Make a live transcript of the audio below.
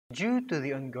Due to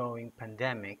the ongoing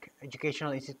pandemic,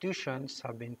 educational institutions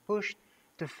have been pushed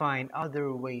to find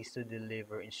other ways to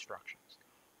deliver instructions.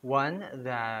 One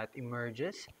that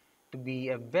emerges to be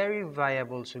a very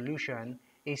viable solution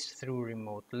is through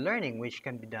remote learning, which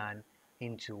can be done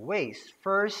in two ways.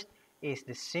 First is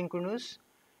the synchronous,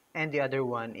 and the other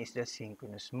one is the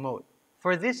synchronous mode.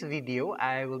 For this video,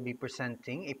 I will be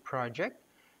presenting a project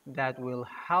that will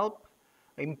help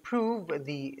improve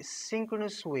the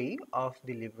synchronous way of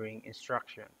delivering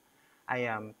instruction. I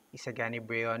am Isagani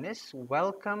Briones.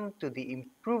 Welcome to the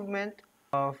improvement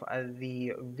of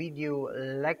the video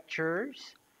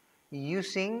lectures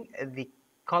using the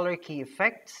color key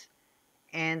effects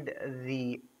and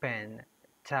the pen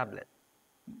tablet.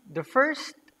 The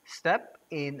first step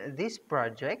in this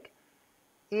project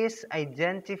is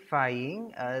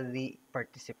identifying the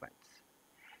participants.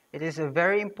 It is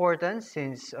very important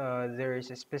since there is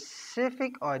a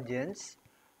specific audience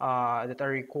that are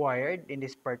required in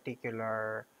this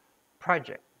particular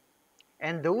project.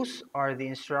 And those are the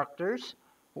instructors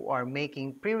who are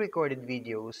making pre-recorded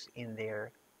videos in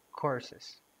their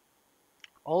courses.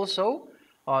 Also,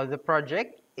 the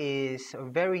project is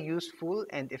very useful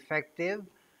and effective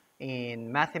in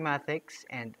mathematics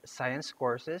and science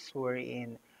courses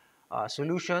wherein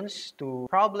solutions to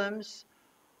problems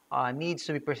needs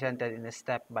to be presented in a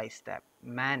step-by-step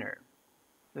manner.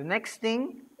 The next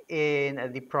thing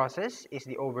in the process is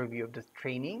the overview of the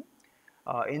training.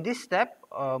 In this step,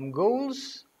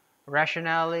 goals,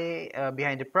 rationale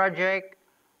behind the project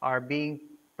are being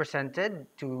presented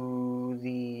to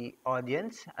the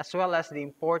audience, as well as the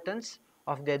importance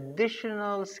of the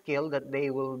additional skill that they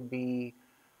will be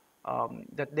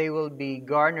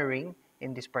garnering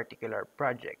in this particular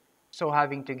project. So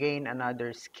having to gain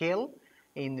another skill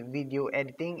in video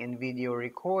editing and video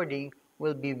recording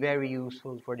will be very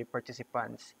useful for the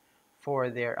participants for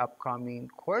their upcoming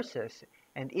courses.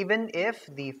 And even if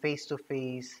the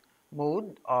face-to-face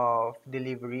mode of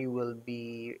delivery will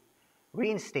be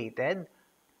reinstated,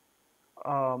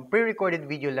 pre-recorded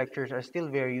video lectures are still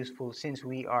very useful since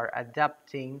we are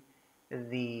adapting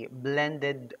the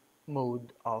blended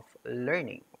mode of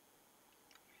learning.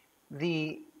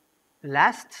 The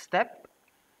last step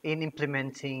in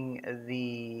implementing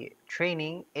the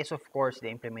training is of course the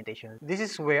implementation. This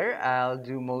is where I'll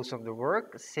do most of the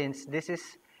work since this is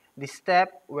the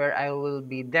step where I will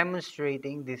be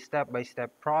demonstrating the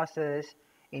step-by-step process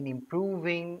in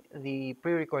improving the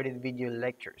pre-recorded video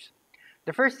lectures.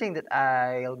 The first thing that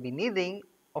I'll be needing,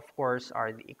 of course,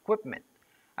 are the equipment.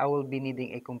 I will be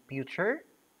needing a computer,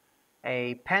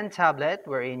 a pen tablet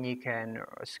wherein you can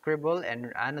scribble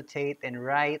and annotate and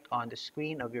write on the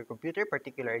screen of your computer,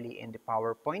 particularly in the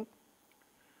PowerPoint.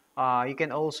 You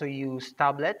can also use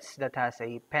tablets that has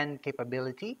a pen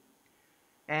capability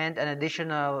and an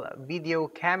additional video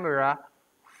camera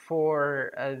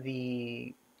for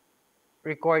the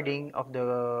recording of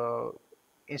the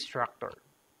instructor.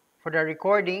 For the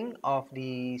recording of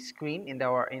the screen in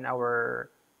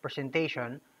our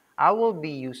presentation, I will be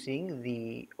using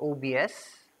the OBS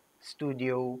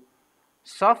Studio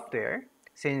software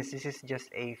since this is just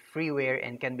a freeware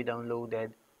and can be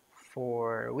downloaded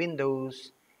for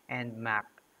Windows and Mac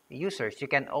users. You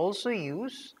can also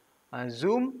use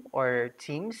Zoom or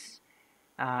Teams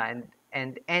and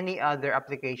any other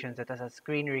applications that has a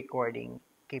screen recording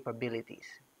capabilities.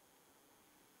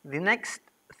 The next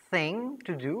thing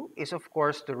to do is of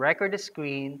course to record the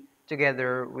screen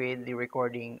together with the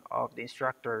recording of the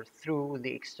instructor through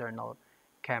the external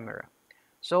camera.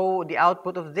 So the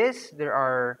output of this, there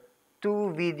are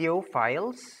two video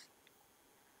files.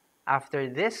 After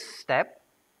this step,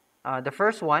 the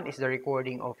first one is the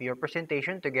recording of your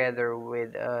presentation together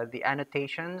with the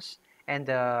annotations and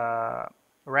the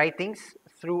writings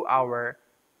through our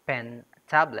pen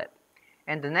tablet.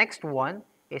 And the next one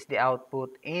is the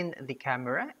output in the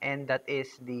camera, and that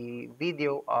is the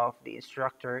video of the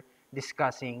instructor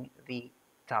discussing the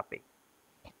topic.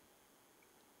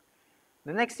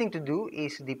 The next thing to do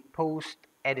is the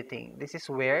post-editing. This is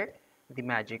where the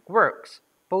magic works.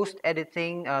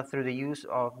 Post-editing through the use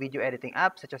of video editing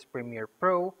apps such as Premiere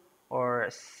Pro or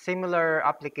similar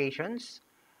applications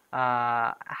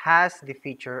has the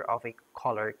feature of a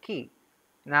color key.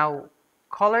 Now,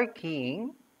 color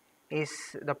keying is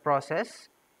the process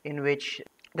in which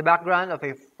the background of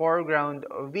a foreground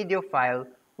video file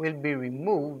will be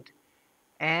removed,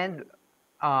 and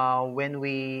when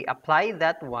we apply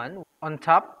that one on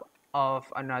top of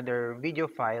another video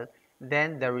file,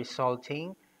 then the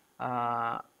resulting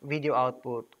video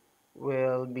output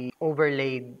will be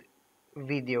overlaid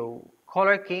video.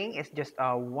 Color keying is just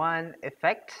one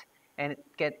effect, and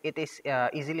it is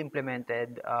easily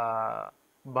implemented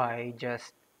by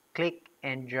just click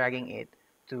and dragging it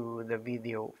to the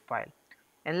video file.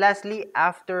 And lastly,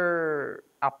 after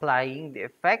applying the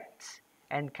effects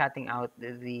and cutting out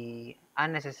the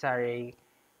unnecessary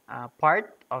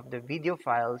part of the video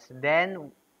files,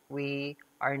 then we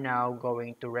are now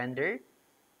going to render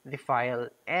the file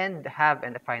and have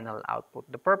a final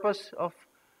output. The purpose of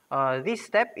this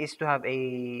step is to have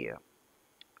a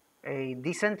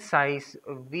decent size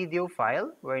video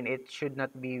file wherein it should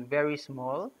not be very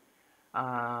small,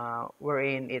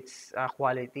 wherein its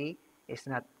quality is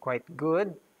not quite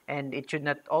good, and it should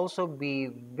not also be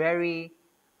very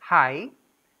high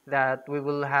that we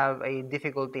will have a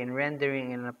difficulty in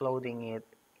rendering and uploading it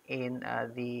in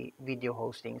the video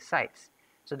hosting sites.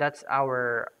 So that's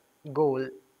our goal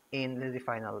in the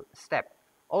final step.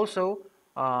 Also,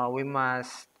 we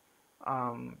must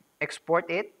export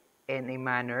it in a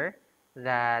manner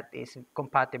that is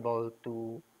compatible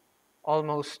to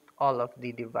almost all of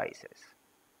the devices.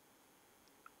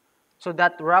 So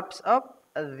that wraps up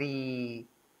the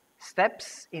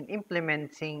steps in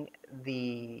implementing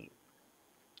the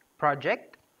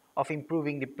project of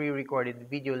improving the pre-recorded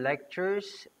video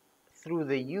lectures through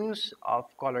the use of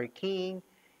color keying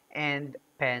and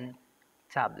pen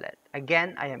tablet.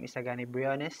 Again, I am Isagani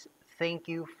Briones. Thank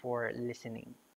you for listening.